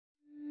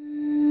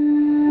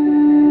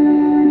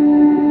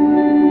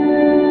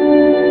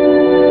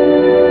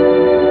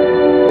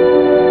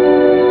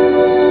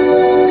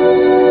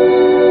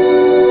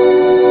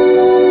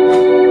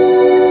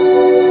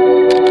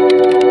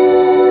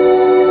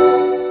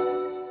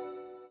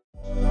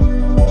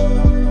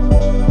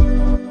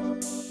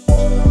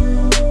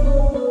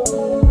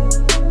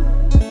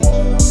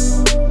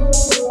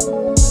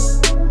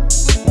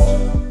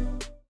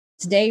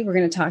today we're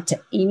going to talk to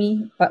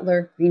Amy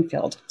Butler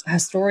Greenfield, a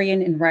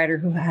historian and writer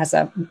who has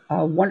a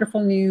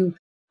wonderful new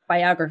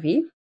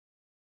biography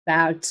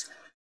about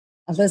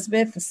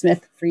Elizebeth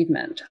Smith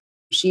Friedman.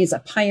 She's a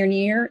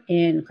pioneer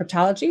in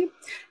cryptology,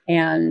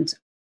 and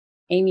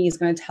Amy is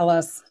going to tell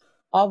us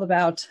all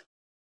about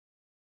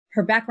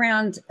her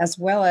background as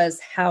well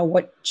as how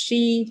what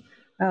she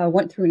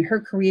went through in her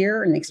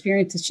career and the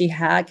experiences she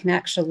had can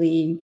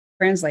actually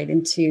translate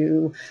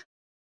into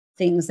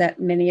things that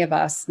many of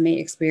us may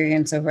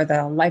experience over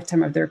the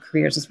lifetime of their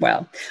careers as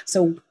well.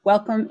 So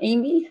welcome,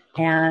 Amy,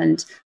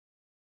 and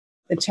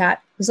the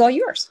chat is all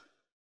yours.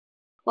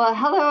 Well,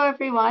 hello,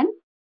 everyone.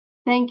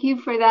 Thank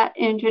you for that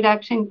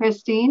introduction,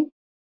 Christine.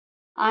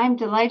 I'm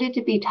delighted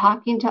to be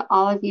talking to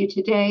all of you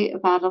today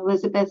about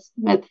Elizebeth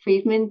Smith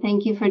Friedman.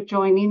 Thank you for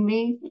joining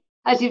me.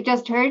 As you've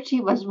just heard,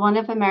 she was one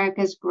of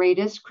America's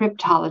greatest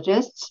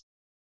cryptologists.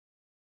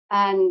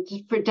 And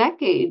for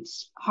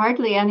decades,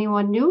 hardly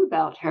anyone knew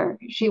about her.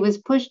 She was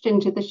pushed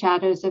into the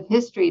shadows of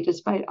history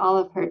despite all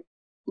of her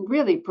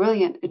really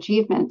brilliant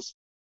achievements.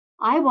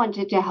 I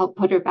wanted to help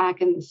put her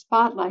back in the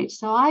spotlight,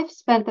 so I've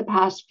spent the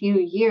past few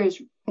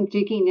years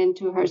digging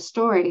into her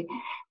story,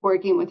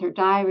 working with her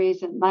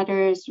diaries and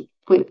letters,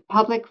 with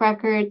public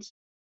records,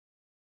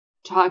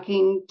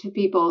 talking to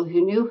people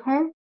who knew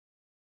her,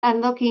 and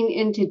looking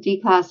into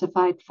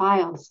declassified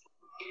files.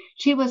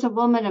 She was a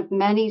woman of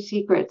many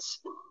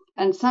secrets,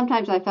 and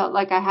sometimes I felt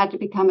like I had to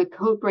become a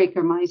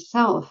codebreaker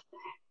myself,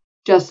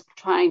 just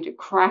trying to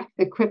crack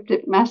the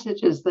cryptic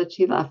messages that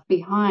she left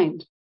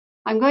behind.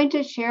 I'm going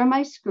to share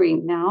my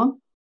screen now.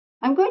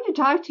 I'm going to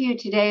talk to you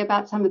today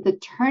about some of the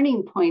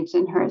turning points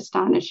in her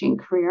astonishing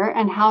career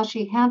and how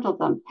she handled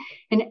them.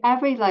 In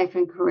every life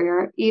and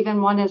career,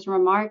 even one as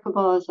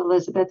remarkable as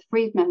Elizebeth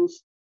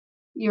Friedman's,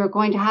 you're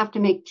going to have to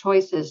make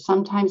choices,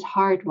 sometimes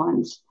hard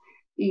ones.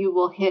 You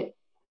will hit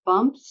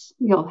bumps,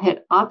 you'll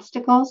hit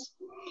obstacles,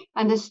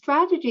 and the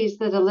strategies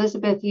that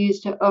Elizebeth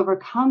used to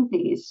overcome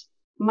these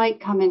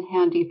might come in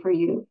handy for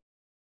you.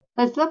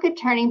 Let's look at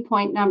turning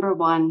point number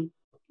one,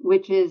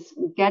 which is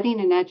getting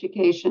an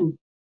education.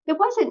 It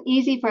wasn't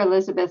easy for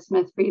Elizebeth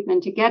Smith Friedman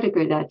to get a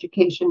good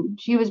education.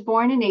 She was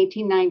born in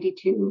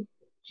 1892.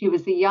 She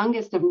was the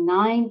youngest of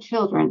 9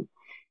 children,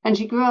 and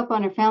she grew up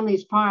on her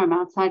family's farm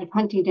outside of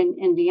Huntington,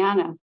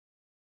 Indiana.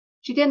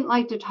 She didn't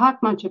like to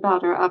talk much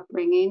about her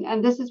upbringing,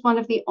 and this is one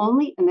of the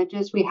only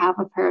images we have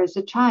of her as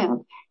a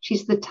child.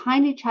 She's the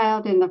tiny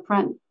child in the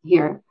front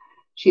here.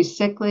 She's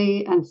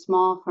sickly and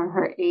small for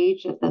her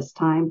age at this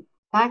time.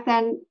 Back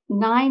then,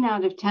 9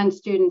 out of 10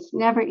 students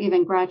never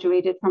even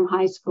graduated from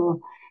high school,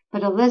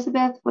 but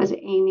Elizebeth was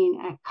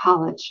aiming at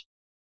college.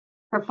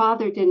 Her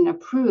father didn't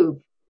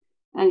approve,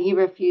 and he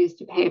refused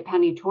to pay a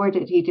penny toward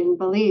it. He didn't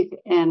believe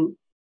in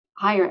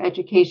higher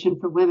education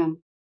for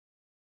women.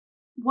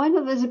 When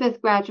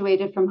Elizebeth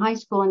graduated from high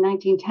school in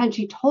 1910,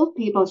 she told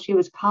people she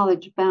was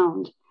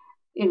college-bound.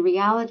 In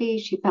reality,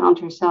 she found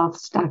herself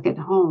stuck at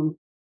home.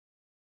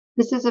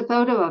 This is a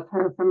photo of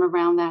her from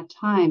around that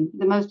time.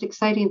 The most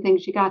exciting thing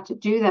she got to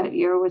do that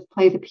year was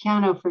play the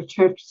piano for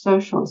church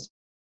socials.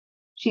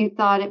 She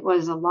thought it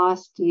was a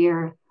lost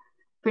year.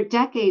 For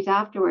decades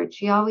afterwards,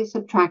 she always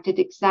subtracted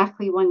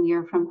exactly 1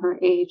 year from her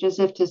age, as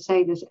if to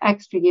say this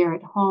extra year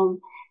at home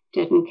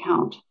didn't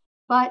count.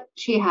 But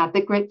she had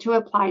the grit to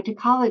apply to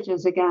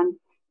colleges again,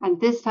 and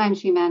this time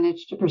she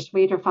managed to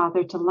persuade her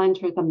father to lend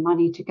her the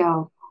money to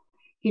go.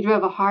 He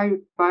drove a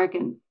hard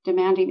bargain,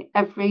 demanding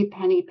every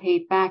penny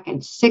paid back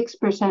and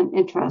 6%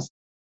 interest.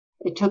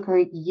 It took her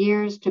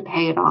years to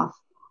pay it off.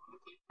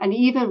 And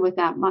even with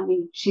that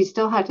money, she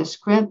still had to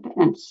scrimp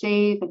and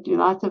save and do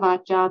lots of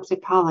odd jobs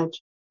at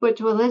college. But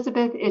to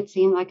Elizebeth, it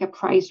seemed like a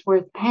price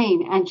worth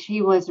paying, and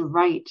she was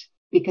right,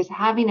 because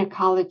having a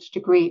college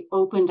degree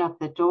opened up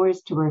the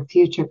doors to her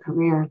future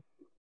career.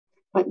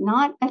 But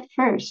not at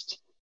first,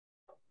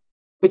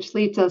 which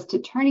leads us to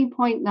turning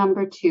point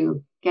number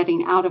 2,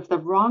 getting out of the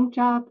wrong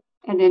job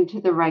and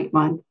into the right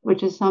one,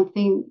 which is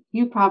something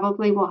you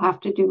probably will have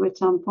to do at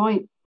some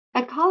point.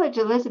 At college,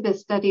 Elizebeth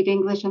studied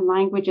English and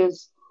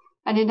languages,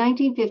 and in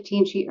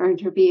 1915, she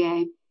earned her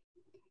BA.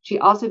 She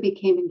also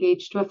became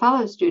engaged to a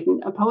fellow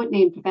student, a poet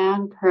named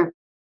Van Kirk.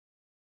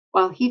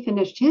 While he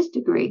finished his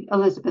degree,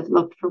 Elizebeth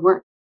looked for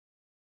work.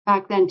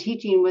 Back then,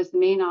 teaching was the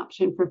main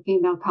option for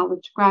female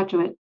college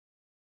graduates.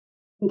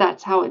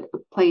 That's how it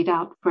played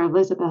out for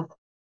Elizebeth.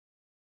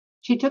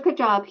 She took a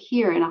job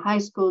here in a high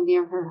school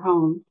near her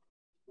home.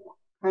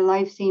 Her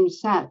life seemed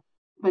set,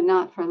 but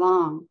not for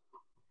long.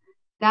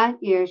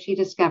 That year, she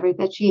discovered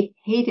that she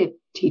hated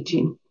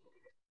teaching.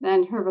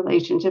 Then her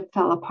relationship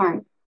fell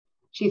apart.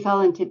 She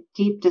fell into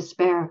deep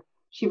despair.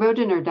 She wrote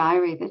in her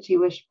diary that she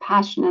wished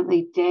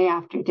passionately day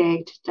after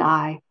day to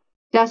die.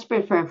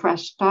 Desperate for a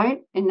fresh start,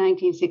 in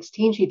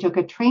 1916, she took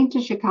a train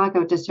to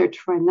Chicago to search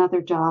for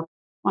another job,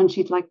 one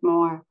she'd like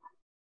more.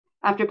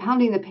 After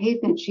pounding the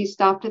pavement, she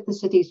stopped at the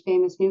city's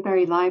famous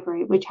Newberry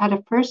Library, which had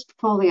a first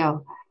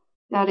folio,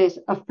 that is,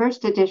 a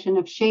first edition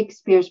of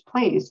Shakespeare's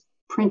plays,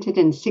 printed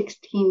in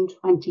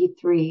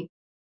 1623.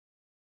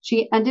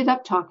 She ended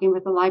up talking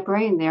with a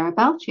librarian there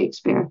about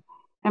Shakespeare.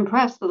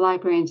 Impressed, the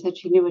librarian said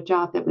she knew a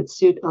job that would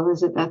suit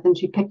Elizabeth, and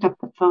she picked up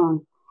the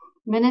phone.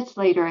 Minutes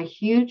later, a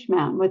huge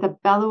man with a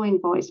bellowing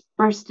voice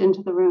burst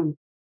into the room.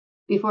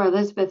 Before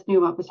Elizabeth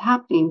knew what was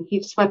happening,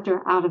 he'd swept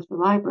her out of the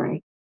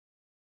library.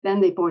 Then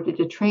they boarded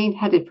a train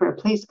headed for a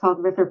place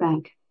called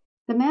Riverbank.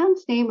 The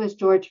man's name was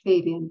George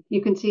Fabian.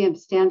 You can see him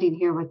standing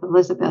here with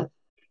Elizabeth.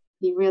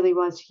 He really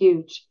was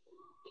huge.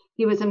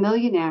 He was a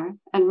millionaire,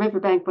 and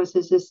Riverbank was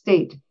his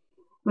estate. It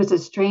was a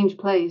strange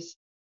place.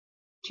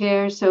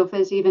 Chairs,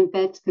 sofas, even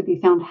beds could be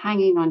found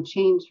hanging on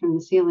chains from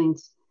the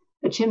ceilings.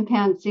 A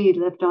chimpanzee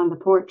lived on the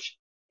porch.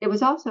 It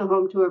was also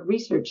home to a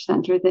research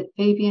center that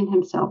Fabian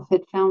himself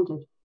had founded.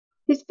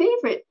 His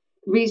favorite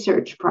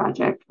research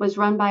project was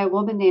run by a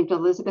woman named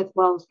Elizabeth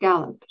Wells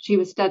Gallup. She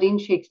was studying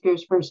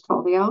Shakespeare's First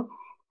Folio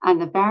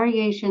and the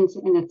variations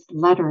in its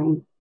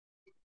lettering.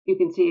 You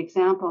can see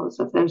examples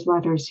of those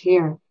letters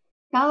here.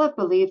 Gallup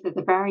believed that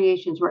the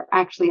variations were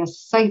actually a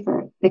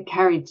cipher that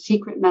carried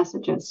secret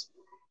messages.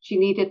 She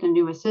needed a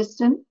new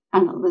assistant,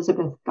 and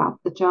Elizabeth got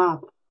the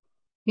job.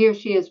 Here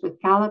she is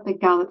with Gallup and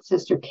Gallup's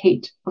sister,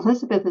 Kate.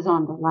 Elizabeth is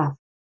on the left.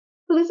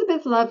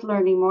 Elizabeth loved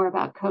learning more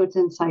about codes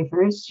and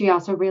ciphers. She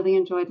also really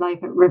enjoyed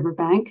life at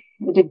Riverbank.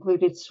 It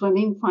included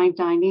swimming, fine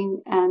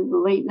dining, and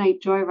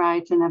late-night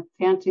joyrides in a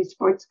fancy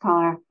sports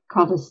car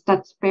called a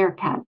Stutz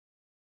Bearcat.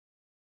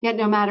 Yet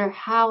no matter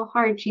how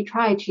hard she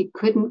tried, she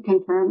couldn't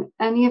confirm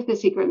any of the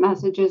secret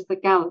messages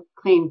that Gallup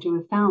claimed to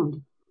have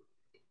found.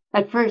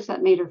 At first,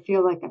 that made her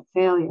feel like a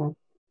failure.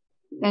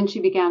 Then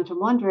she began to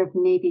wonder if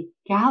maybe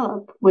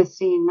Gallup was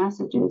seeing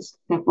messages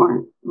that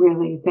weren't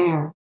really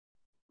there.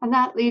 And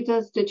that leads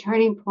us to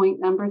turning point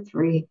number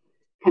 3,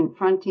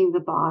 confronting the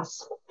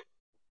boss.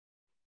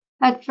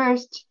 At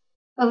first,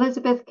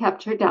 Elizabeth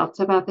kept her doubts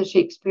about the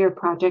Shakespeare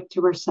project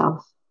to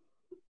herself.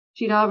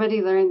 She'd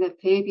already learned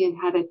that Fabian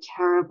had a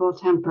terrible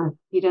temper.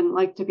 He didn't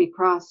like to be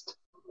crossed.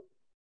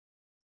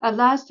 At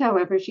last,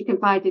 however, she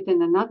confided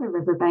in another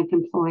Riverbank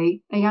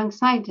employee, a young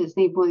scientist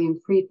named William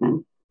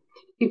Freidman.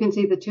 You can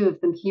see the two of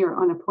them here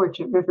on a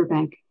porch at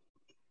Riverbank.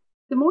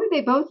 The more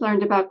they both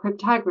learned about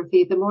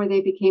cryptography, the more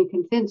they became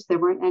convinced there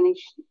weren't any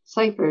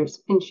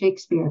ciphers in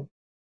Shakespeare.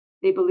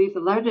 They believed the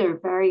letter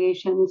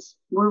variations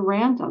were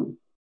random,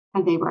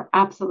 and they were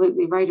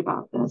absolutely right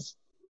about this.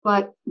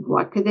 But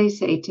what could they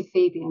say to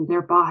Fabian,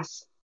 their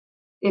boss?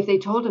 If they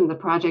told him the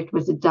project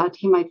was a dud,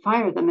 he might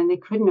fire them, and they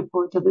couldn't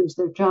afford to lose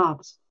their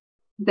jobs.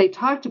 They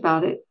talked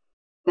about it,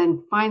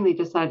 then finally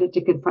decided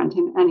to confront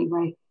him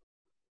anyway.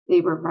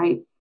 They were right.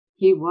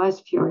 He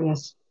was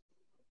furious.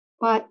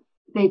 But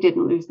they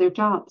didn't lose their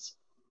jobs.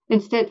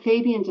 Instead,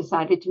 Fabian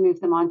decided to move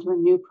them on to a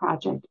new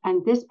project,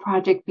 and this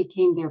project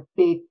became their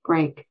big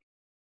break.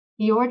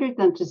 He ordered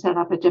them to set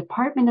up a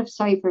department of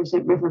ciphers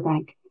at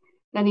Riverbank.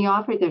 Then he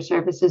offered their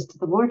services to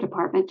the War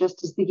Department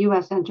just as the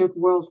U.S. entered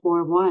World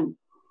War I.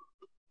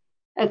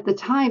 At the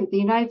time, the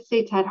United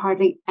States had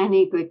hardly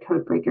any good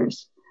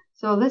codebreakers.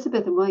 So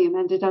Elizabeth and William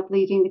ended up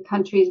leading the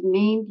country's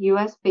main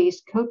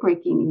U.S.-based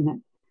codebreaking unit.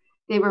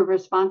 They were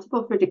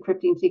responsible for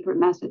decrypting secret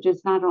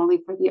messages not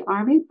only for the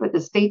Army, but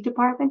the State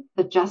Department,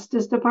 the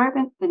Justice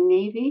Department, the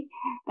Navy,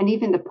 and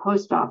even the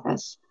Post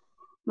Office.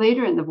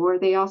 Later in the war,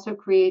 they also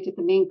created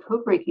the main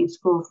codebreaking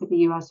school for the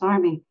U.S.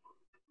 Army,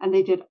 and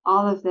they did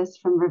all of this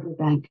from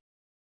Riverbank.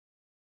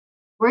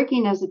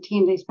 Working as a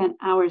team, they spent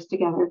hours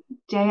together,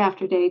 day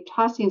after day,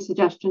 tossing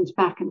suggestions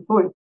back and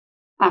forth.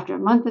 After a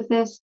month of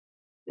this,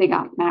 they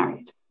got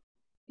married.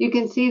 You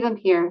can see them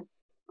here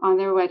on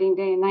their wedding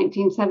day in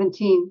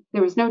 1917.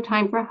 There was no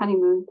time for a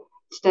honeymoon.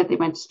 Instead, they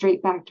went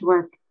straight back to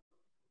work.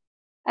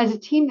 As a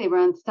team, they were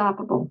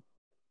unstoppable.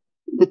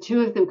 The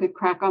two of them could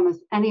crack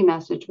almost any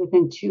message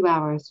within 2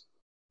 hours.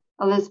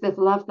 Elizabeth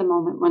loved the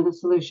moment when the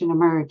solution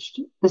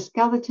emerged. The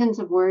skeletons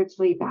of words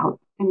leap out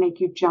and make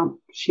you jump,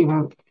 she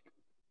wrote.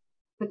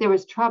 But there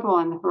was trouble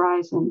on the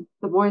horizon.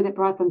 The war that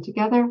brought them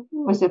together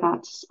was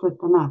about to split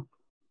them up.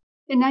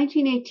 In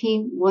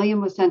 1918,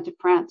 William was sent to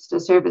France to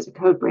serve as a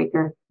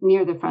codebreaker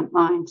near the front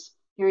lines.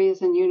 Here he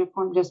is in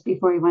uniform just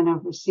before he went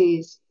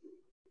overseas.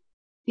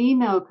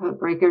 Female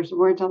codebreakers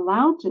weren't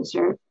allowed to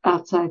serve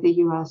outside the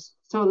U.S.,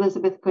 so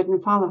Elizabeth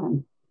couldn't follow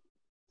him.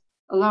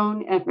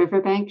 Alone at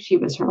Riverbank, she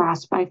was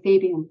harassed by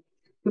Fabian,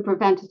 who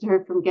prevented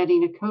her from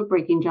getting a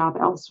codebreaking job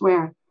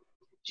elsewhere.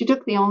 She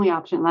took the only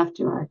option left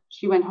to her.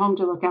 She went home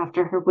to look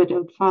after her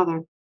widowed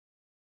father.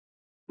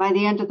 By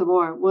the end of the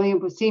war, William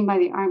was seen by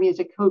the Army as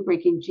a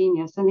code-breaking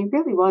genius, and he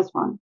really was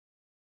one.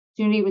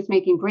 Soon he was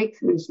making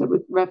breakthroughs that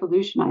would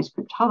revolutionize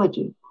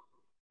cryptology.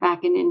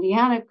 Back in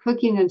Indiana,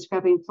 cooking and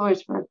scrubbing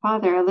floors for her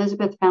father,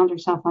 Elizabeth found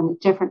herself on a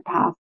different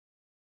path.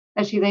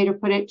 As she later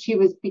put it, she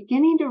was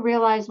beginning to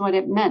realize what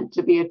it meant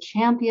to be a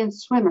champion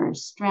swimmer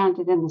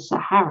stranded in the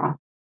Sahara.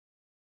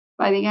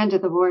 By the end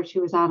of the war, she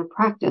was out of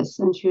practice,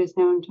 and she was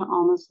known to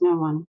almost no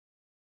one.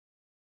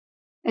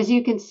 As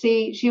you can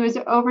see, she was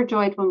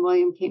overjoyed when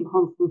William came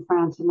home from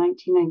France in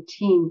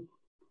 1919.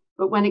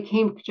 But when it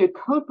came to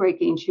code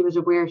breaking, she was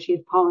aware she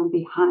had fallen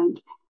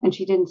behind, and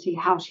she didn't see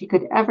how she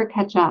could ever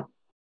catch up.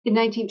 In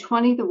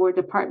 1920, the War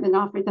Department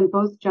offered them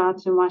both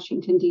jobs in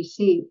Washington,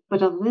 D.C.,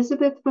 but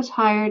Elizabeth was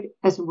hired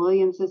as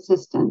William's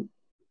assistant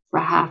for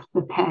half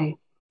the pay.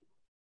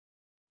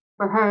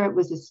 For her, it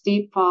was a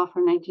steep fall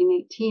from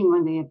 1918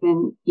 when they had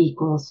been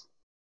equals.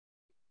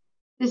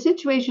 The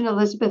situation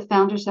Elizabeth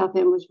found herself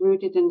in was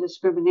rooted in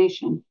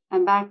discrimination,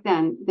 and back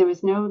then there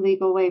was no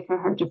legal way for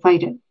her to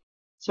fight it.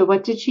 So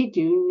what did she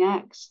do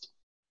next?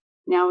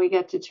 Now we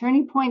get to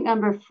turning point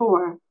number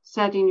 4,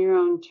 setting your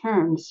own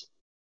terms.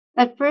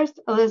 At first,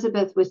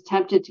 Elizabeth was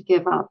tempted to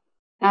give up.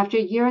 After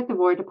a year at the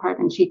War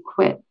Department, she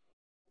quit.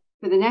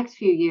 For the next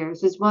few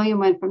years, as William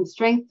went from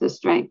strength to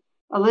strength,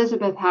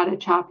 Elizabeth had a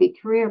choppy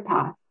career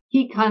path.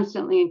 He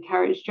constantly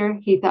encouraged her.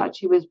 He thought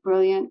she was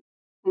brilliant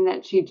and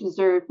that she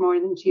deserved more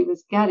than she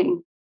was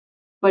getting.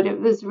 But it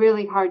was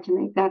really hard to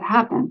make that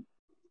happen.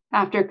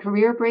 After a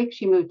career break,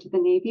 she moved to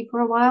the Navy for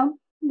a while.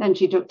 Then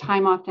she took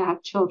time off to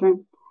have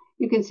children.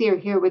 You can see her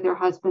here with her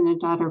husband and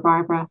daughter,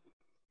 Barbara.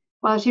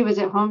 While she was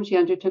at home, she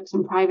undertook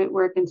some private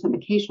work and some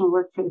occasional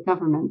work for the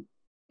government.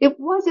 It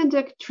wasn't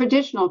a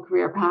traditional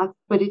career path,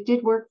 but it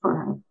did work for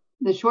her.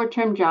 The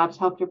short-term jobs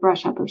helped her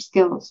brush up her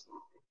skills.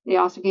 They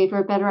also gave her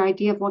a better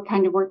idea of what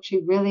kind of work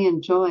she really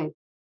enjoyed.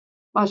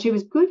 While she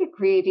was good at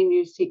creating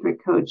new secret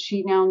codes,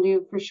 she now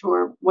knew for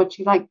sure what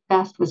she liked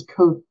best was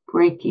code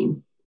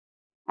breaking.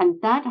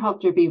 And that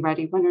helped her be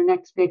ready when her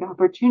next big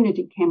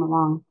opportunity came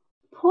along.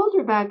 Pulled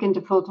her back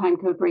into full-time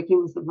code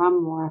breaking was the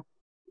Rum War.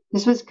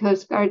 This was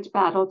Coast Guard's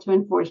battle to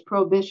enforce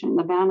prohibition,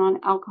 the ban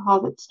on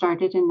alcohol that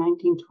started in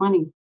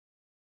 1920.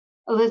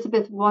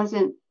 Elizabeth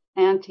wasn't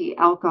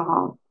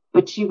anti-alcohol,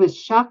 but she was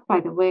shocked by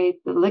the way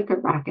the liquor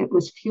racket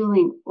was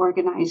fueling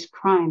organized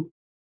crime.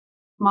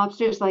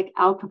 Mobsters like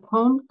Al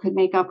Capone could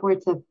make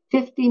upwards of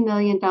 $50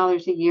 million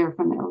a year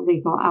from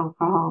illegal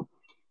alcohol,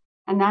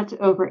 and that's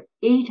over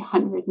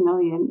 $800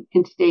 million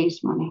in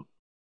today's money.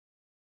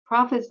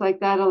 Profits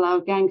like that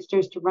allowed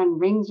gangsters to run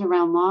rings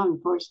around law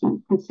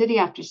enforcement, and city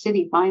after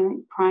city,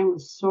 violent crime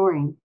was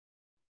soaring.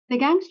 The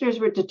gangsters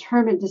were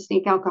determined to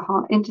sneak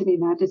alcohol into the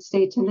United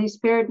States, and they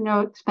spared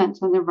no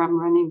expense on their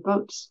rum-running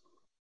boats.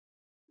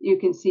 You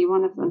can see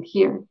one of them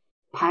here,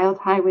 piled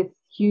high with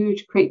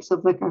huge crates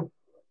of liquor.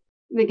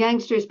 The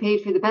gangsters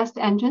paid for the best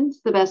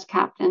engines, the best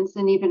captains,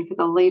 and even for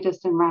the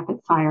latest and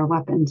rapid-fire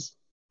weapons.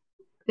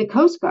 The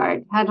Coast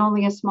Guard had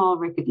only a small,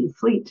 rickety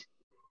fleet.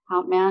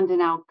 Outmanned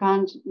and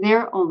outgunned,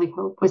 their only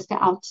hope was to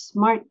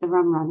outsmart the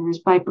rum runners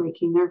by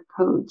breaking their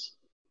codes.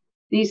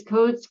 These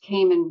codes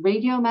came in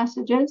radio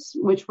messages,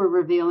 which were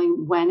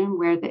revealing when and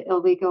where the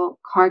illegal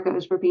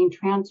cargoes were being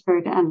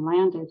transferred and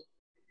landed.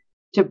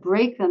 To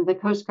break them, the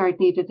Coast Guard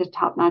needed a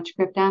top-notch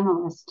script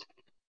analyst.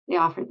 They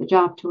offered the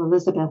job to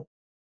Elizabeth.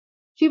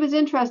 She was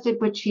interested,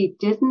 but she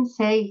didn't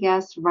say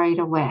yes right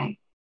away.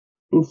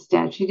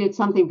 Instead, she did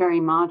something very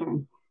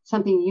modern,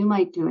 something you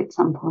might do at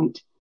some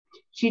point.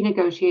 She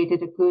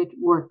negotiated a good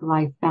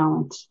work-life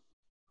balance.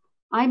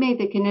 I made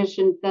the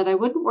condition that I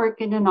wouldn't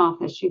work in an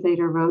office, she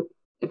later wrote.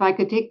 If I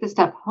could take the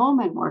stuff home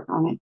and work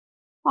on it,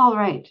 all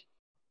right.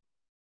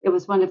 It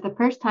was one of the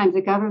first times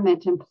a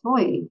government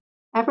employee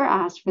ever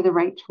asked for the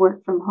right to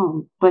work from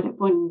home, but it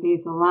wouldn't be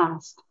the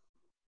last.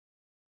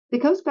 The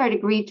Coast Guard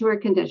agreed to her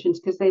conditions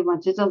because they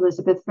wanted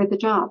Elizabeth for the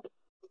job,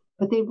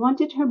 but they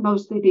wanted her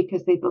mostly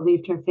because they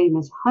believed her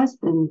famous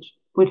husband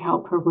would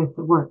help her with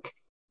the work.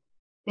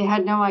 They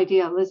had no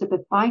idea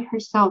Elizabeth by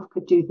herself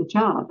could do the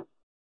job.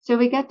 So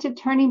we get to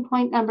turning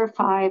point number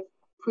 5,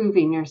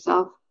 proving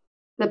yourself.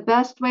 The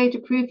best way to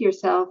prove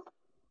yourself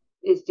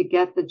is to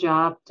get the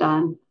job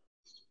done.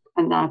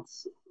 And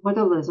that's what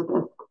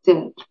Elizabeth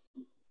did.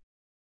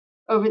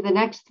 Over the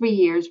next 3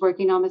 years,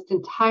 working almost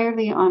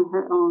entirely on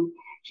her own,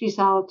 she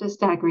solved a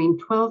staggering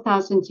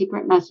 12,000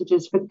 secret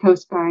messages for the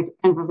Coast Guard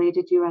and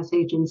related U.S.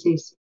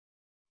 agencies.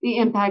 The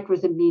impact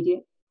was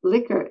immediate.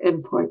 Liquor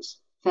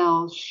imports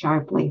fell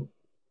sharply.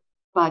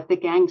 But the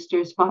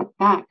gangsters fought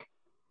back,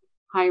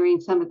 hiring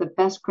some of the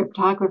best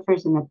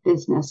cryptographers in the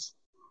business.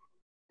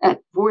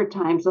 At 4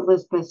 times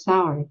Elizabeth's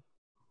salary.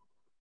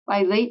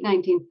 By late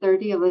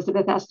 1930,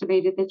 Elizabeth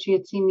estimated that she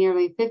had seen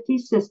nearly 50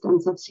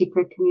 systems of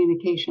secret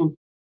communication.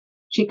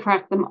 She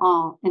cracked them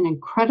all, an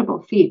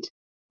incredible feat,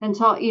 and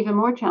saw even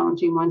more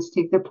challenging ones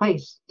take their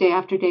place. Day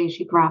after day,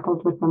 she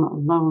grappled with them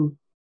alone.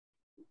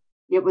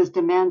 It was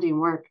demanding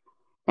work.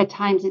 At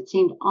times, it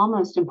seemed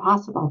almost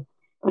impossible,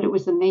 but it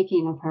was the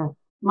making of her.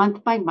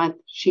 Month by month,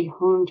 she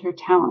honed her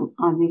talent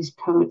on these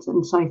codes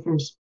and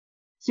ciphers.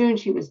 Soon,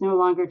 she was no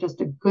longer just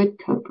a good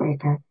code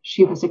breaker.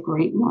 She was a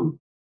great one.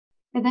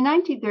 In the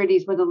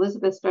 1930s, when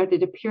Elizabeth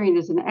started appearing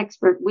as an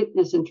expert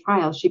witness in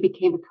trials, she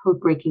became a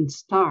code-breaking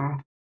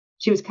star.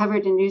 She was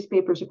covered in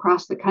newspapers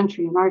across the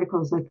country in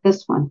articles like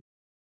this one.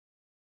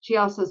 She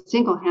also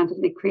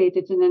single-handedly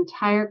created an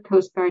entire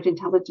Coast Guard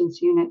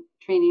intelligence unit,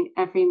 training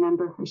every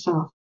member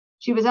herself.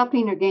 She was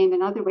upping her game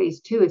in other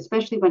ways, too,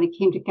 especially when it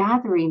came to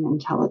gathering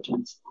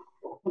intelligence.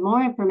 The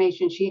more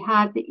information she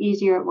had, the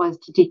easier it was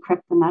to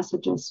decrypt the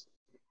messages.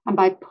 And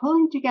by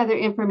pulling together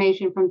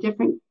information from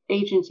different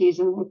agencies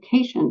and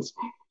locations,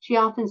 she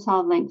often saw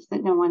links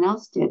that no one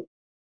else did.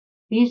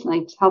 These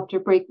links helped her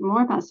break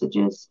more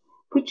messages,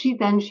 which she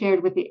then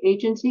shared with the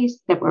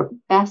agencies that were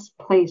best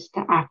placed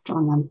to act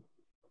on them.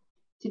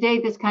 Today,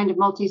 this kind of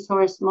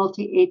multi-source,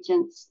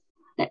 multi-agency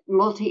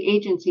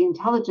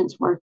intelligence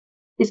work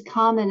is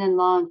common in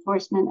law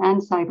enforcement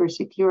and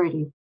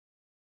cybersecurity.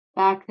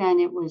 Back then,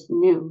 it was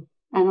new,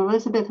 and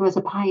Elizebeth was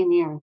a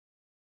pioneer.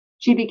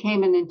 She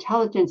became an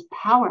intelligence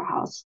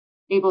powerhouse,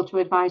 able to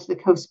advise the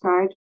Coast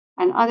Guard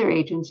and other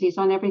agencies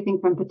on everything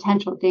from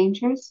potential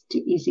dangers to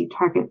easy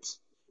targets.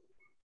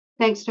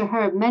 Thanks to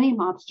her, many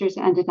mobsters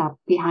ended up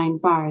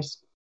behind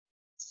bars.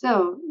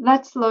 So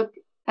let's look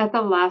at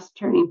the last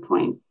turning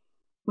point,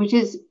 which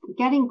is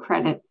getting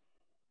credit.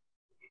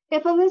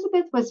 If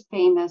Elizebeth was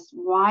famous,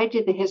 why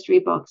did the history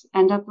books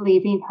end up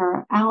leaving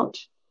her out?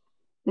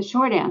 The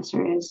short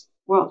answer is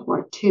World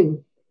War II.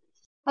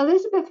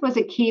 Elizebeth was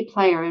a key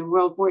player in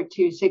World War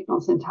II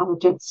signals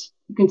intelligence.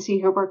 You can see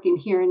her working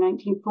here in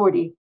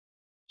 1940.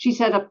 She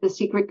set up the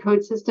secret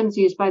code systems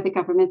used by the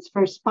government's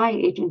first spy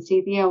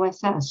agency, the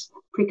OSS,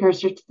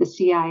 precursor to the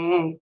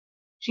CIA.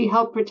 She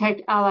helped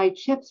protect Allied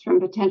ships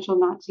from potential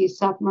Nazi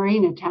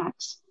submarine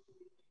attacks.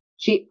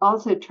 She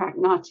also tracked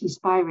Nazi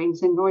spy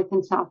rings in North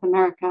and South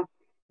America,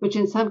 which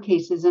in some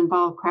cases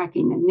involved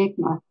cracking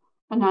Enigma,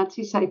 a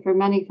Nazi cipher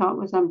many thought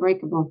was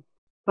unbreakable.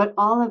 But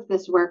all of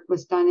this work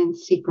was done in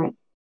secret,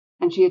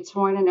 and she had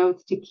sworn an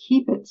oath to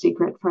keep it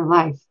secret for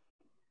life.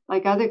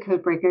 Like other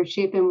codebreakers,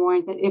 she had been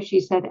warned that if she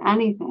said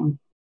anything,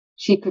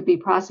 she could be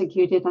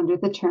prosecuted under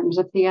the terms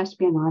of the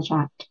Espionage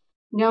Act.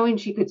 Knowing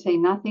she could say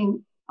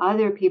nothing,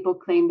 other people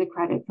claimed the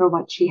credit for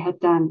what she had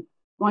done.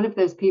 One of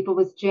those people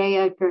was J.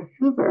 Edgar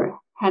Hoover,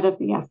 head of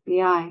the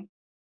FBI.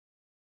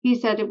 He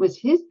said it was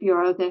his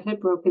bureau that had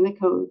broken the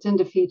codes and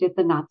defeated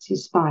the Nazi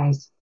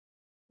spies.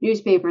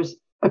 Newspapers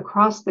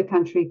across the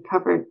country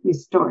covered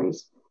these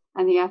stories,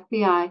 and the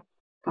FBI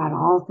got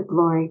all the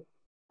glory.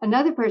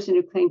 Another person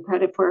who claimed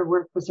credit for her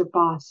work was her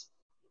boss.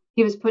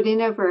 He was put in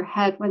over her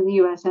head when the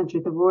U.S.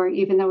 entered the war,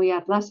 even though he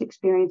had less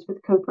experience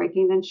with code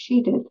breaking than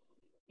she did.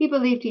 He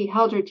believed he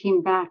held her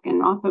team back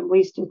and often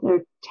wasted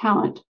their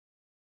talent.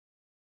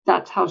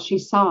 That's how she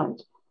saw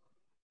it.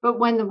 But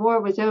when the war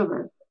was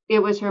over, it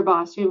was her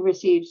boss who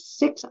received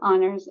 6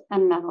 honors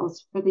and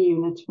medals for the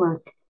unit's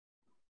work.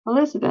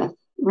 Elizebeth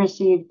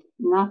received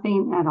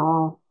nothing at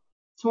all.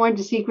 Sworn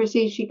to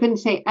secrecy, she couldn't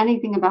say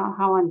anything about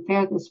how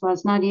unfair this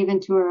was, not even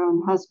to her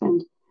own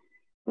husband.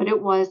 But it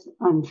was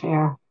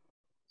unfair.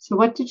 So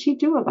what did she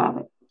do about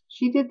it?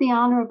 She did the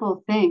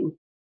honorable thing.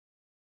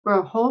 For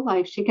her whole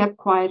life, she kept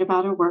quiet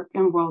about her work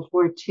in World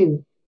War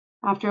II.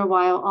 After a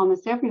while,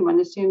 almost everyone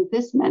assumed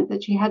this meant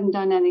that she hadn't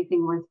done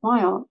anything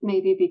worthwhile,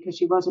 maybe because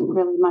she wasn't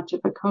really much of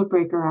a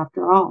codebreaker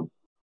after all.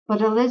 But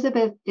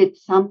Elizebeth did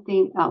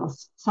something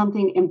else,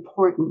 something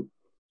important.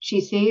 She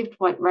saved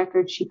what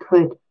records she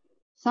could.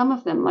 Some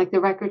of them, like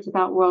the records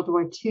about World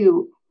War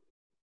II,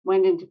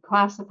 went into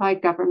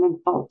classified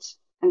government vaults,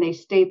 and they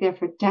stayed there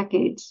for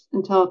decades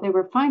until they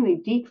were finally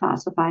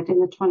declassified in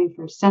the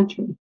 21st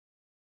century.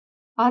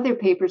 Other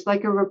papers,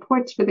 like her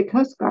reports for the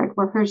Coast Guard,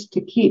 were hers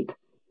to keep.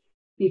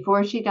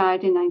 Before she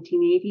died in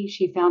 1980,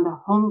 she found a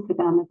home for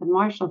them at the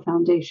Marshall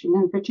Foundation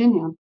in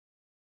Virginia.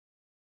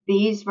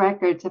 These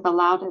records have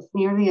allowed us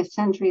nearly a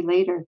century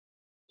later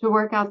to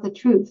work out the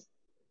truth.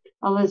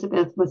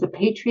 Elizebeth was a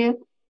patriot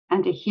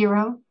and a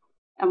hero,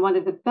 and one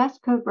of the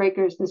best code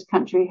breakers this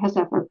country has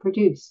ever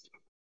produced.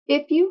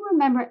 If you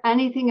remember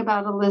anything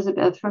about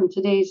Elizebeth from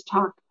today's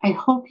talk, I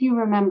hope you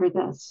remember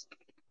this.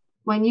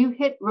 When you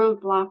hit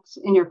roadblocks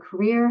in your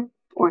career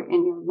or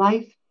in your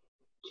life,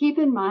 keep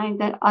in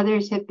mind that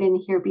others have been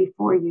here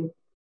before you,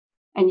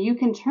 and you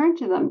can turn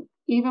to them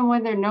even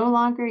when they're no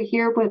longer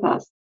here with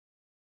us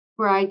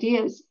for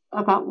ideas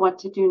about what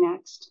to do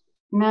next.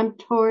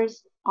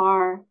 Mentors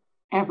are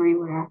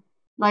everywhere.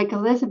 Like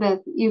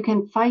Elizebeth, you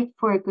can fight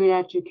for a good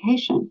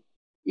education.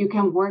 You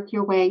can work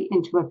your way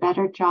into a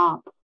better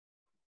job.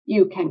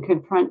 You can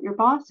confront your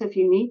boss if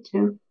you need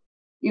to.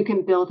 You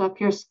can build up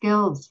your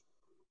skills.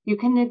 You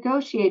can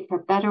negotiate for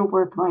better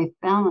work-life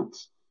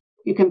balance.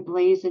 You can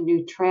blaze a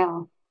new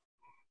trail.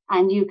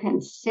 And you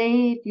can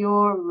save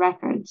your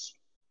records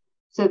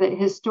so that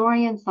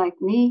historians like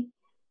me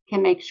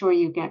can make sure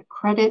you get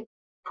credit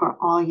for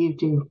all you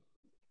do.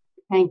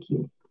 Thank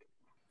you.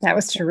 That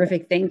was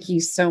terrific. Thank you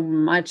so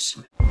much.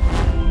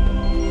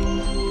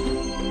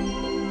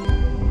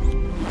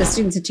 The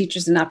students and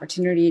teachers an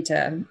opportunity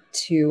to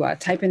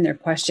type in their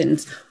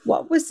questions.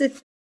 What was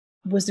it?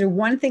 Was there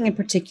one thing in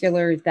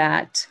particular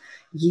that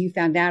you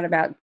found out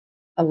about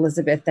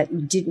Elizebeth that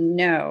you didn't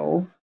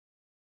know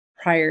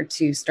prior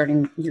to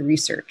starting your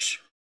research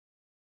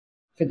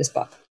for this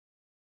book?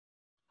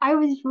 I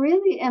was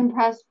really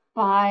impressed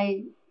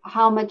by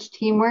how much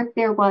teamwork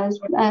there was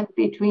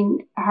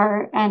between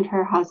her and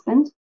her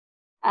husband,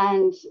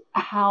 and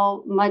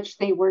how much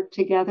they worked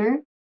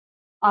together.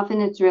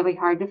 Often it's really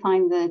hard to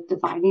find the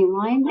dividing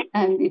line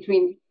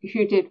between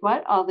who did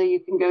what, although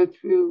you can go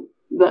through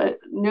the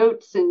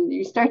notes and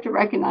you start to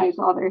recognize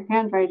all their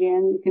handwriting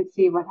and you can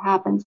see what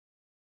happens.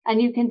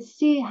 And you can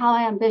see how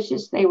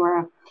ambitious they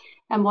were.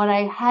 And what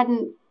I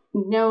hadn't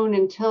known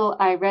until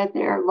I read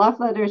their love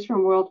letters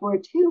from World War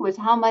II was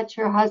how much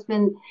her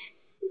husband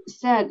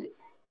said,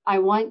 I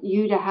want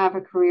you to have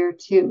a career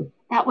too.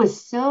 That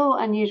was so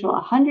unusual.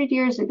 100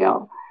 years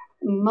ago,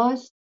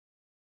 most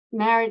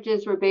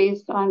marriages were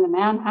based on the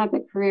man had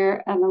the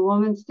career and the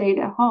woman stayed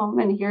at home.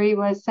 And here he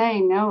was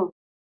saying, no,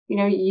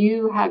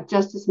 you have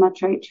just as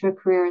much right to a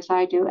career as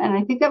I do. And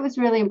I think that was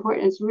really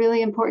important. It's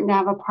really important to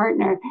have a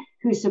partner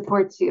who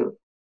supports you.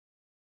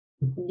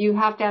 You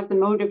have to have the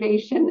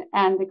motivation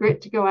and the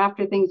grit to go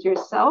after things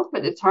yourself,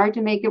 but it's hard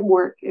to make it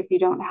work if you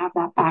don't have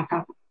that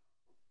backup.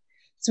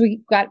 So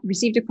we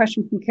received a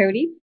question from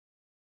Cody.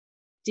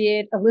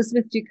 Did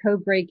Elizabeth do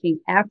code breaking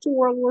after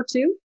World War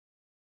II?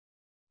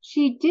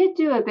 She did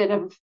do a bit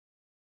of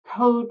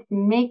code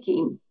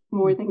making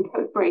more than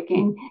code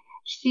breaking.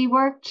 She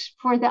worked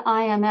for the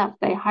IMF.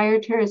 They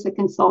hired her as a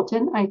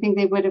consultant. I think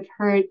they would have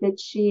heard that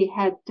she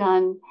had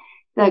done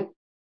the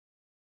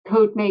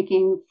code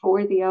making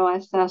for the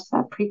OSS,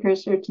 that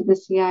precursor to the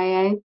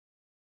CIA.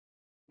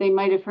 They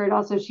might have heard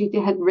also she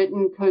had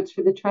written codes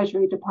for the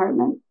Treasury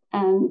Department,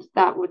 and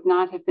that would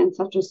not have been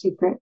such a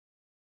secret.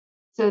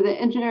 So the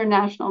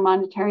International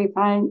Monetary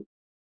Fund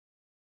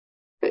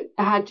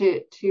had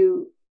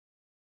to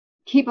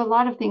keep a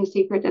lot of things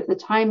secret at the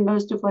time.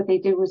 Most of what they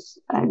did was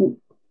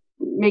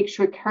make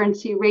sure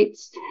currency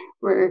rates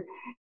were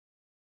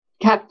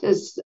kept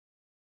as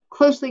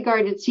closely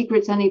guarded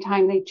secrets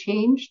anytime they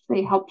changed.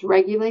 They helped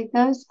regulate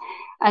those.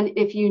 And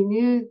if you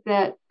knew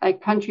that a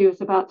country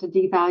was about to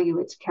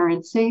devalue its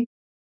currency,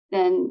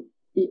 then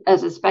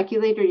as a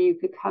speculator, you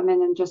could come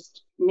in and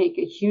just make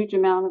a huge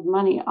amount of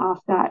money off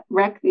that,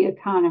 wreck the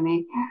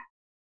economy.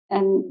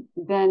 And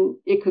then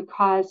it could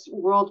cause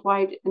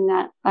worldwide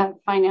net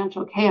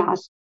financial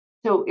chaos.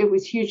 So it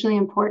was hugely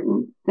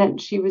important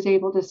that she was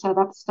able to set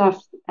up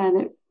stuff,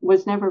 and it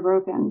was never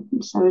broken.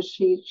 So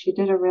she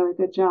did a really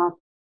good job.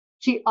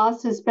 She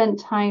also spent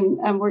time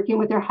working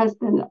with her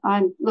husband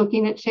on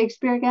looking at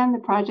Shakespeare again, the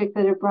project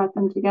that had brought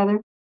them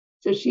together.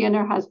 So she and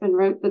her husband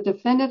wrote the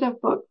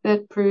definitive book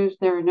that proves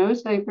there are no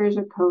ciphers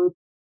or codes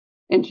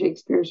in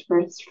Shakespeare's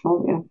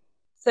portfolio.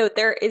 So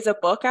there is a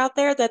book out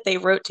there that they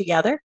wrote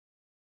together?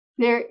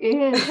 There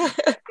is.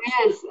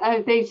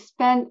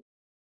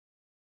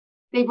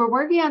 They were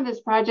working on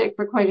this project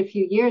for quite a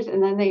few years,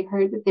 and then they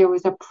heard that there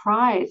was a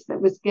prize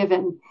that was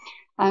given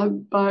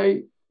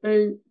by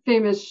a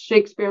famous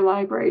Shakespeare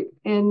library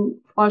in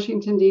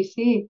Washington,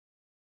 D.C.,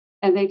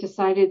 and they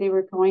decided they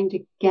were going to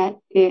get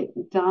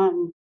it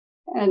done.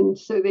 And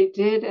so they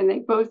did, and they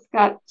both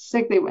got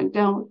sick. They went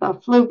down with the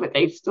flu, but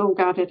they still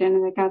got it in,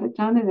 and they got it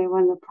done, and they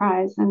won the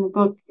prize. And the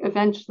book,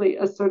 eventually,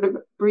 a sort of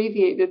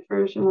abbreviated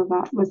version of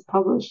that was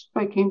published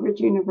by Cambridge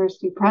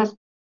University Press,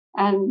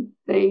 and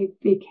they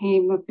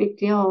became a big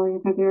deal.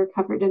 They were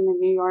covered in the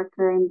New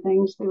Yorker and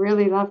things. They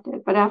really loved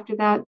it. But after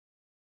that,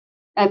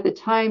 at the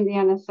time, the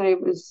NSA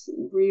was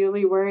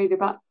really worried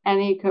about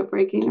any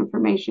code-breaking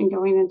information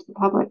going into the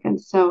public,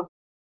 and so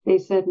they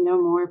said no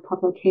more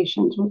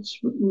publications, which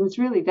was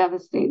really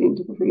devastating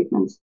to the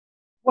Friedmans.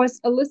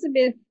 Was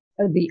Elizabeth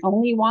the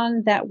only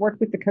one that worked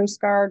with the Coast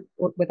Guard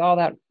with all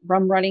that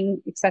rum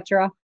running,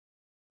 etc.,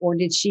 or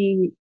did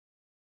she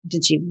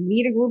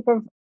lead a group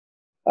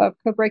of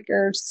code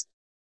breakers?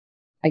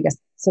 I guess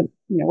so.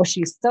 Was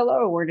she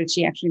solo, or did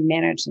she actually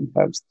manage some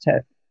folks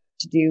to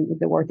do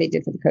the work they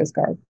did for the Coast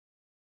Guard?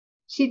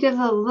 She did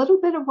a little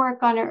bit of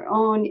work on her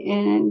own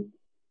in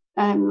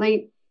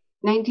late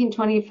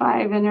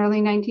 1925 and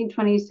early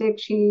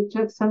 1926. She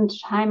took some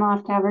time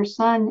off to have her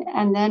son.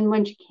 And then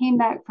when she came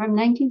back from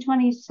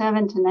 1927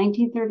 to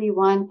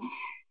 1931,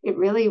 it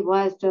really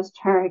was just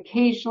her.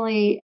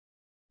 Occasionally,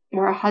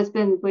 her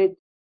husband would,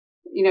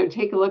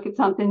 take a look at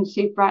something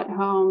she brought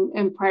home,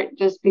 in part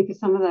just because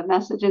some of the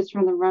messages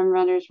from the rum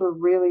runners were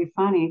really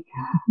funny.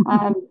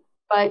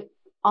 But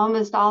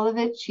almost all of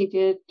it she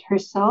did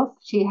herself.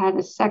 She had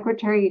a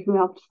secretary who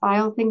helped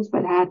file things,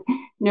 but had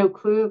no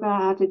clue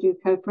about how to do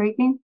code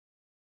breaking.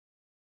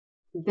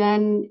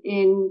 Then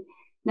in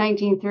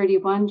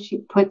 1931, she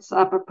puts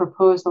up a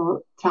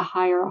proposal to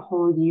hire a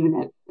whole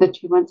unit, that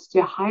she wants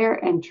to hire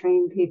and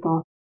train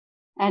people.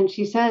 And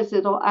she says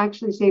it'll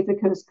actually save the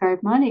Coast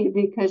Guard money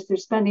because they're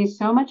spending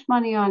so much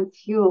money on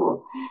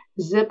fuel,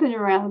 zipping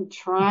around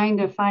trying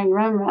to find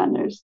rum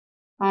runners,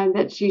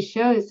 that she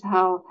shows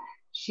how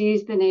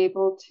she's been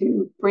able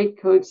to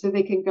break code so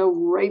they can go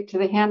right to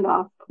the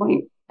handoff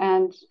point.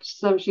 And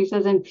so she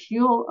says, in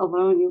fuel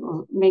alone, you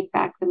will make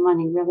back the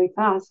money really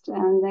fast.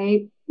 And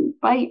they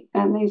bite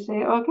and they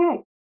say, okay,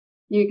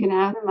 you can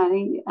have the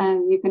money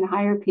and you can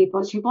hire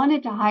people. She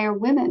wanted to hire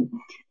women,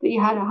 but you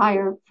had to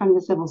hire from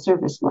the civil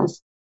service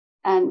list.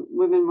 And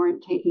women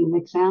weren't taking the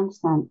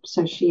exams then.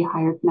 So she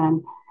hired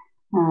men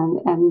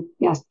and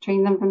yes,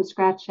 trained them from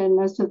scratch. And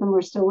most of them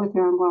were still with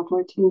her in World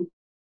War II.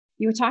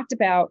 You talked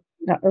about,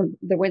 or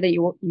the way that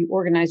you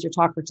organized your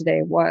talk for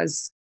today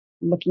was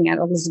looking at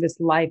Elizabeth's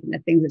life and the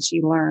things that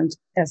she learned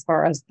as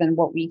far as then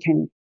what we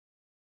can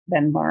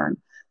then learn.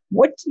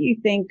 What do you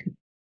think?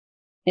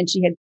 And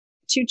she had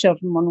two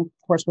children. One, of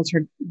course,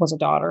 was a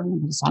daughter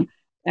and a son.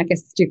 I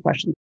guess it's two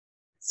questions.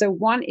 So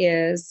one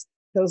is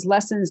those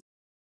lessons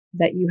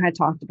that you had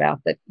talked about,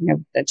 that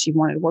that she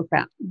wanted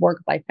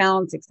work-life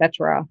balance,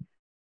 etc.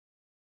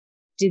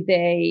 Did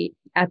they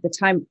at the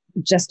time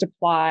just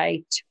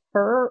apply to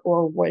her,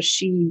 or was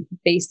she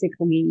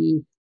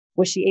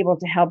able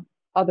to help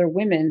other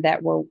women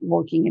that were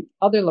working at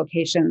other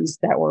locations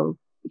that were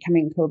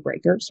becoming code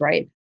breakers,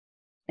 right?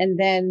 And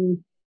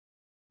then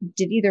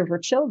did either of her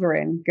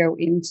children go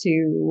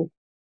into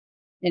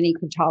any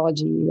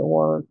cryptology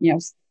or,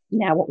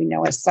 now what we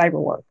know as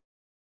cyber work?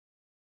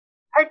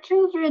 Our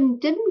children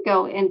didn't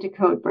go into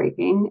code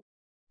breaking.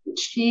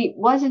 She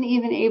wasn't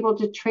even able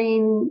to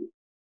train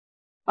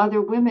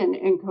other women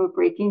in code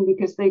breaking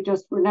because they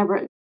just were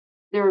never,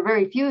 there were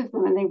very few of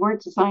them and they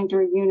weren't assigned to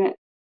a unit.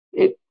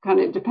 It kind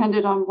of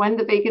depended on when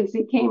the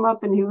vacancy came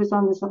up and who was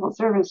on the civil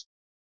service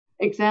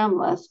exam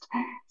list.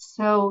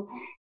 So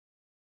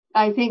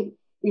I think,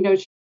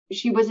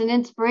 she was an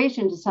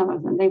inspiration to some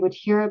of them. They would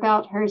hear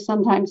about her.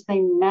 Sometimes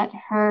they met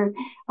her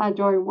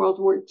during World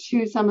War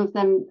II. Some of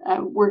them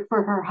worked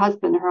for her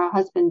husband. Her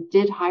husband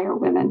did hire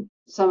women.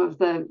 Some of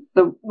the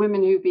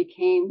women who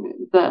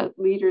became the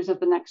leaders of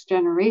the next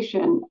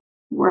generation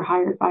were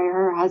hired by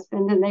her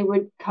husband, and they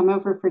would come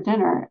over for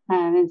dinner.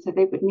 And so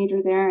they would meet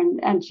her there,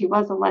 and she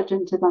was a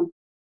legend to them.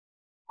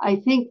 I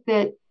think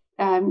that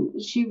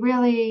she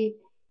really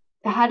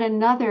had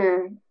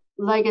another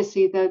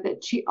legacy, though,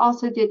 that she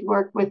also did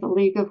work with the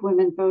League of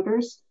Women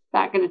Voters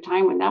back at a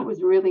time when that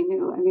was really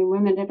new. I mean,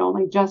 women had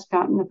only just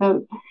gotten the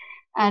vote.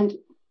 And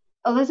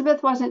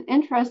Elizabeth wasn't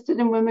interested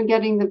in women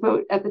getting the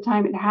vote at the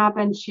time it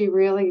happened. She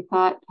really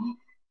thought,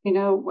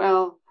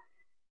 well,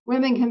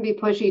 women can be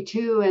pushy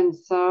too. And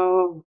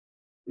so,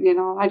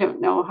 I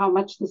don't know how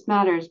much this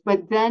matters.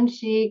 But then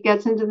she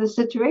gets into the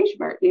situation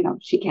where,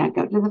 she can't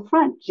go to the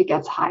front. She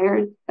gets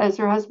hired as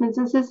her husband's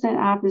assistant,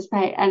 half his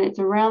pay. And it's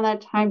around that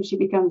time she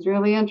becomes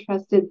really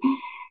interested in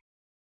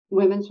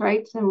women's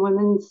rights and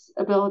women's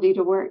ability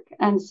to work.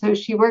 And so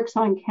she works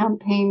on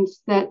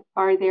campaigns that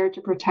are there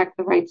to protect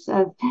the rights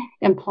of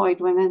employed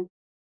women.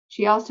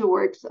 She also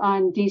works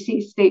on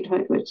DC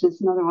statehood, which is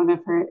another one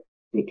of her,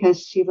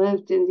 because she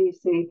lived in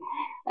DC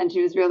and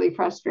she was really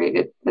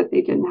frustrated that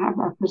they didn't have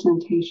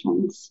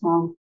representation.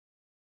 So,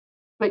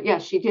 but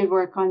yes, she did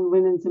work on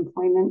women's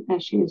employment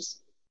issues.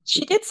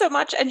 She did so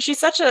much, and she's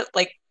such a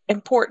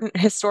important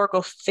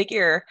historical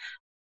figure.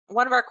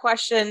 One of our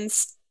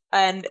questions,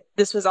 and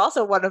this was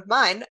also one of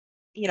mine,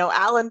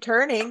 Alan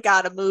Turing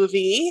got a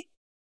movie.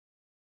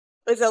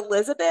 Is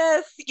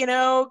Elizabeth,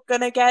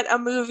 gonna get a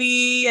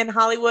movie in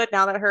Hollywood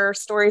now that her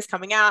story's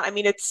coming out? I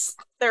mean,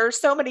 there are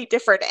so many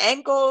different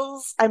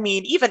angles. I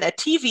mean, even a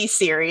TV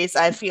series,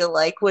 I feel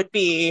like, would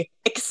be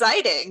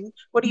exciting.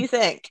 What do you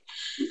think?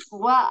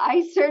 Well,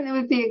 I certainly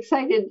would be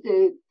excited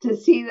to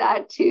see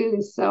that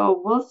too.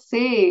 So we'll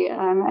see.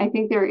 I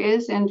think there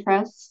is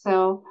interest.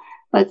 So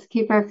let's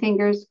keep our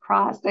fingers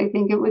crossed. I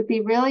think it would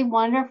be really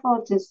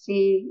wonderful to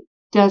see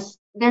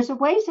there's a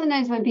way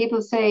sometimes when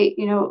people say,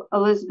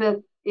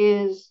 Elizabeth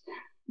is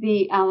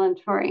the Alan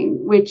Turing,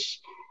 which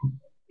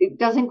it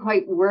doesn't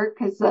quite work,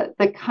 because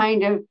the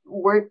kind of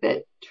work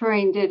that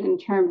Turing did in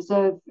terms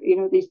of,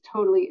 these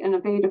totally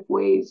innovative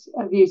ways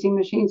of using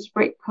machines to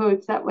break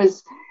codes, it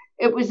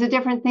was a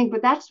different thing.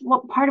 But that's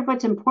part of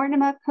what's important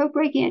about code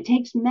breaking. It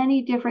takes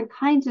many different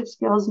kinds of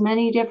skills,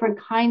 many different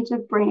kinds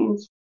of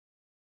brains.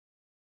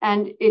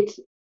 And it's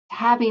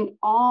having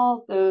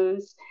all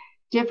those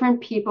different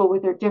people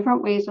with their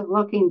different ways of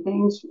looking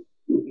things,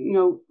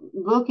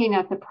 looking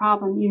at the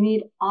problem. You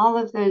need all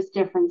of those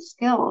different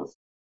skills.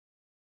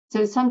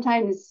 So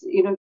sometimes,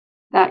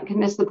 that can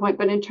miss the point.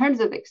 But in terms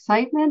of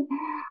excitement,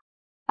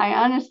 I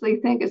honestly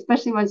think,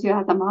 especially once you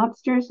have the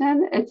mobsters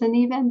in, it's an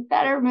even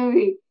better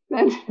movie.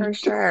 For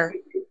sure.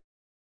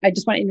 I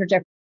just want to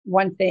interject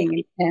one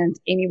thing, and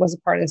Amy was a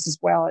part of this as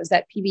well, is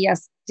that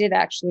PBS did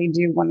actually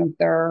do one of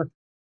their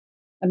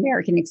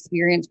American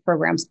Experience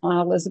programs on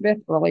Elizabeth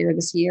earlier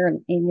this year,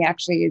 and Amy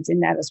actually is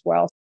in that as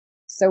well.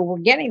 So we're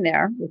getting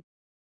there.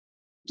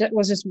 It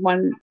was just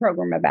one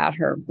program about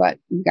her, but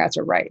you guys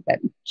are right that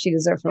she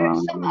deserves her own.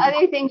 There's some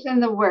other things in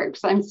the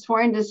works. I'm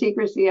sworn to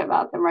secrecy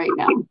about them right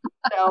now.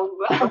 So,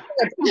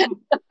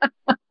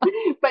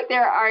 but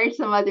there are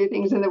some other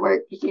things in the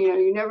works.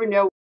 You never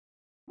know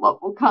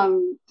what will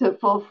come to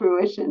full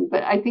fruition.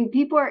 But I think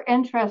people are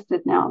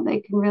interested now. They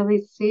can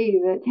really see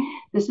that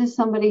this is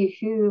somebody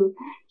who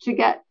should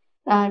get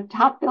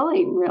top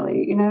billing,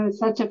 really.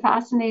 Such a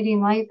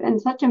fascinating life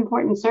and such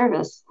important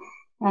service.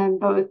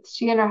 And both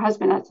she and her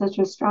husband had such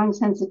a strong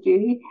sense of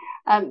duty.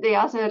 They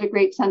also had a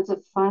great sense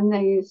of fun.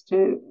 They used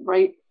to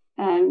write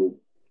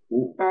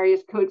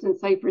various codes and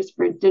ciphers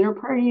for dinner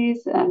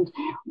parties and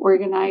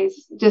organize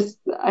just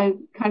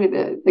kind of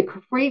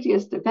the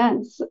craziest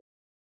events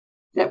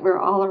that were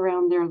all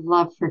around their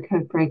love for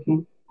code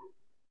breaking.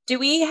 Do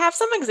we have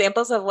some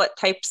examples of what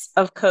types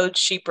of codes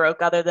she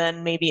broke, other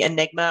than maybe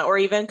Enigma, or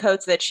even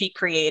codes that she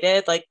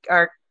created?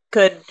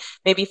 Could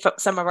maybe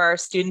some of our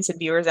students and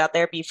viewers out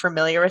there be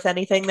familiar with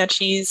anything that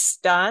she's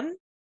done?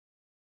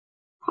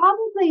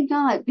 Probably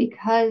not,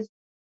 because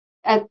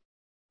at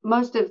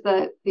most of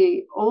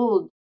the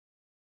old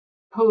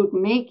code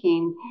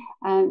making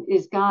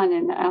is gone,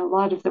 and a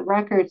lot of the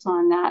records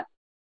on that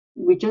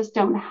we just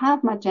don't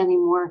have much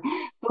anymore.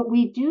 But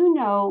we do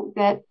know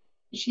that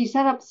she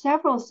set up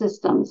several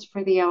systems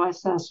for the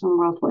OSS in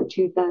World War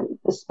II,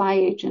 the spy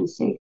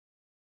agency.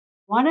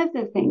 One of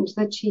the things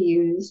that she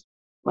used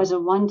was a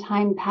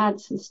one-time pad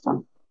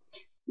system.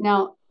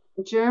 Now,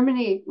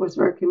 Germany was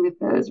working with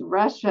those.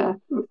 Russia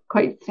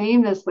quite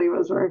famously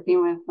was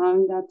working with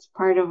them. That's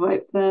part of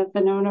what the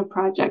Venona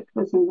project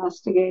was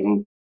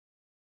investigating.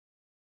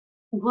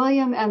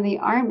 William and the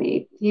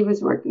Army, he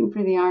was working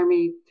for the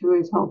Army through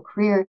his whole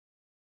career.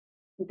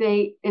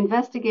 They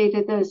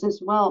investigated those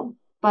as well.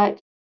 But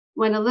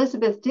when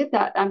Elizebeth did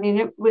that, I mean,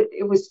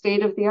 it was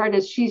state of the art.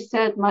 As she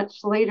said much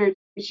later,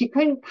 she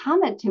couldn't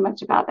comment too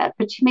much about that,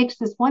 but she makes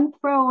this one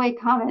throwaway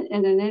comment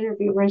in an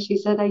interview where she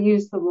said, I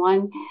use the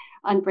one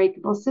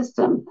unbreakable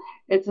system.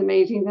 It's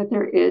amazing that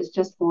there is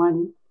just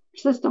one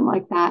system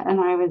like that. And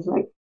I was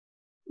like,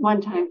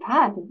 one-time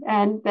pad.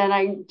 And then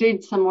I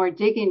did some more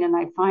digging and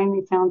I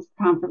finally found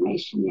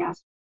confirmation.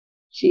 Yes,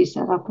 she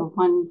set up a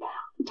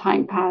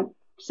one-time pad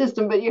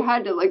system, but you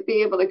had to like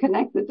be able to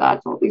connect the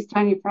dots, all these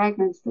tiny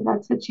fragments, but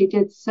that's what she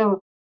did. So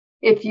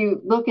if you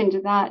look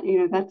into that,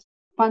 that's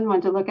a fun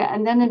one to look at.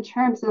 And then in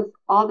terms of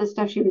all the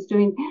stuff she was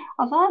doing,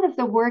 a lot of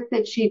the work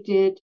that she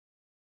did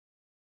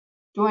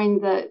during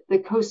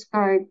the Coast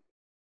Guard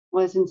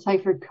was in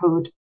ciphered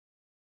code.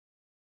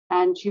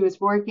 And she was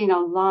working a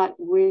lot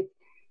with,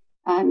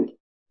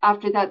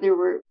 after that, there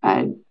were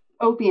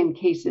opium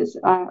cases,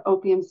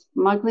 opium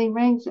smuggling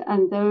rings,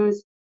 and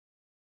those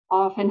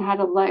often had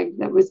a leg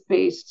that was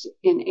based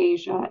in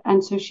Asia.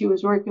 And so she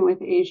was working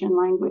with Asian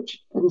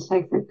language and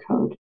ciphered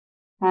code.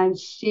 And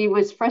she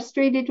was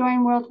frustrated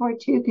during World War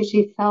II because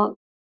she felt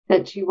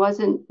that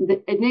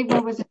the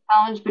Enigma was a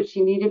challenge, but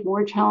she needed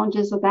more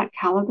challenges of that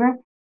caliber.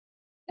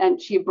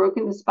 And she had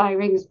broken the spy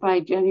rings by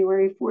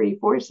January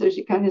 44, so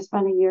she kind of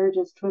spent a year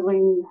just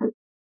twiddling her.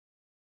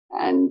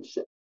 And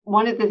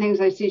one of the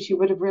things I see she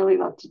would have really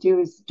loved to do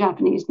is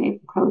Japanese naval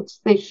codes.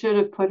 They should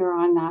have put her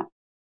on that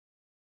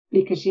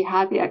because she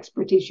had the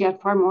expertise. She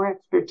had far more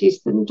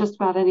expertise than just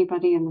about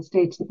anybody in the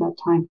States at that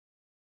time.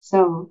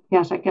 So,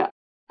 yes,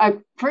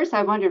 first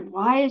I wondered,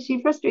 why is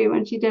she frustrated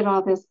when she did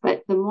all this?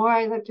 But the more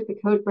I looked at the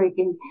code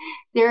breaking,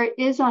 there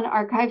is on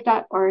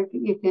archive.org,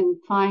 you can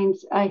find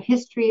a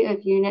history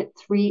of Unit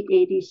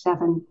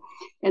 387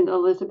 in the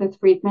Elizebeth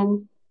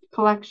Friedman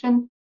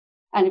collection.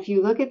 And if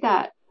you look at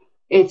that,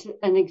 it's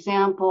an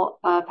example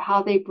of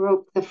how they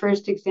broke the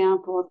first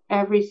example of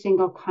every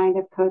single kind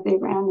of code they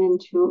ran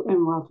into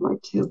in World War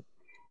II.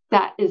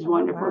 That is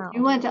wonderful. Wow. If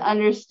you want to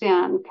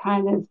understand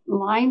kind of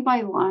line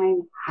by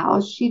line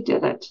how she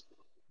did it,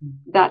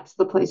 that's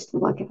the place to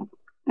look at.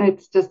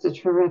 It's just a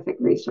terrific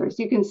resource.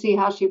 You can see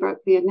how she broke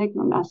the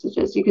Enigma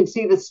messages. You can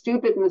see the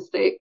stupid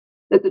mistake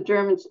that the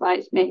German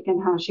spies make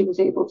and how she was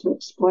able to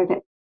exploit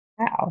it.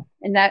 Wow.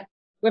 And that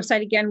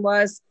website again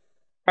was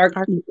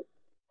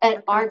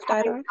at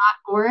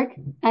archive.org.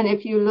 And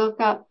if you look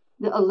up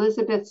the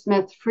Elizebeth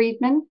Smith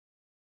Friedman,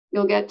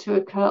 you'll get to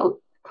a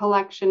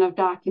collection of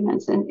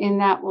documents. And in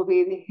that will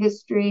be the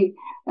history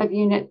of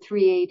Unit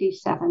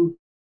 387.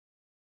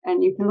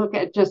 And you can look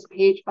at just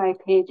page by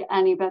page.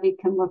 Anybody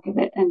can look at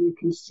it and you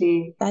can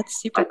see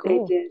that's super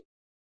cool. They did.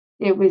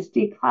 It was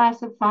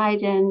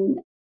declassified in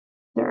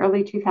the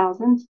early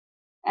 2000s.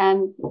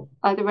 And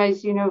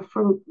otherwise,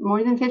 for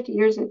more than 50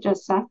 years, it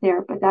just sat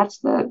there. But that's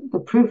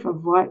the proof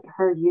of what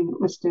her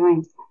unit was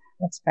doing.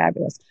 That's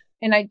fabulous.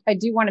 And I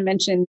do want to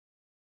mention,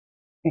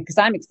 because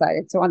I'm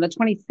excited. So on the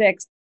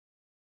 26th,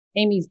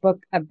 Amy's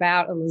book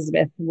about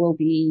Elizebeth will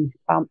be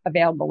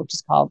available, which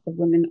is called The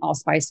Woman All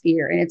Spies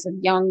Fear. And it's a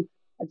young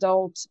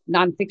adult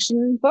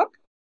nonfiction book.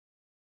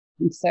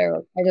 And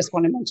so I just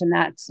want to mention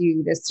that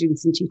to the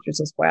students and teachers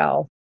as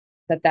well,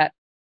 to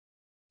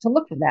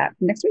look for that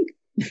next week.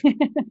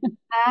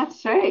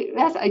 That's right.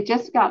 Yes, I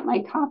just got my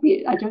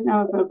copy. I don't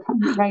know if it'll come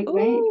the right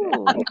way.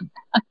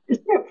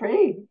 It's so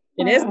pretty.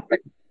 It is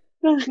pretty.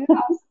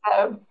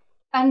 Yeah,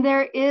 and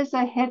there is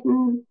a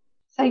hidden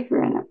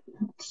cipher in it.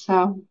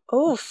 So.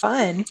 Oh,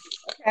 fun.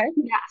 Okay.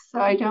 Yeah. So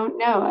I don't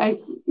know.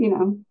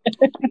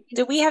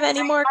 Do we have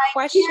any more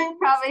questions?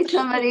 Probably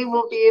somebody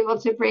will be able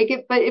to break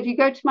it. But if you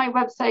go to my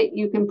website,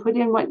 you can put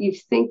in what you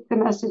think the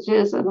message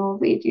is, and it'll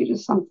lead you to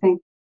something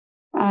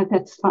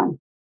that's fun.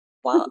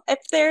 Well, if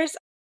there's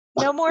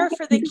no more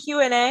for the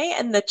Q&A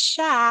and the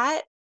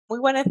chat, we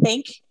want to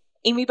thank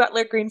Amy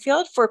Butler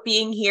Greenfield for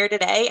being here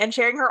today and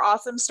sharing her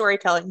awesome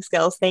storytelling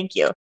skills. Thank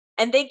you.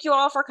 And thank you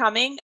all for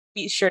coming.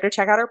 Be sure to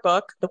check out our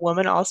book, The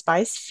Woman All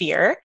Spies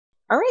Fear.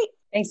 All right.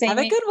 Thanks, Amy. Have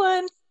a good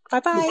one.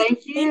 Bye-bye.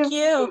 Thank you. Thank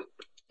you.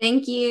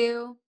 Thank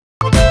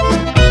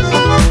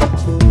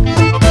you.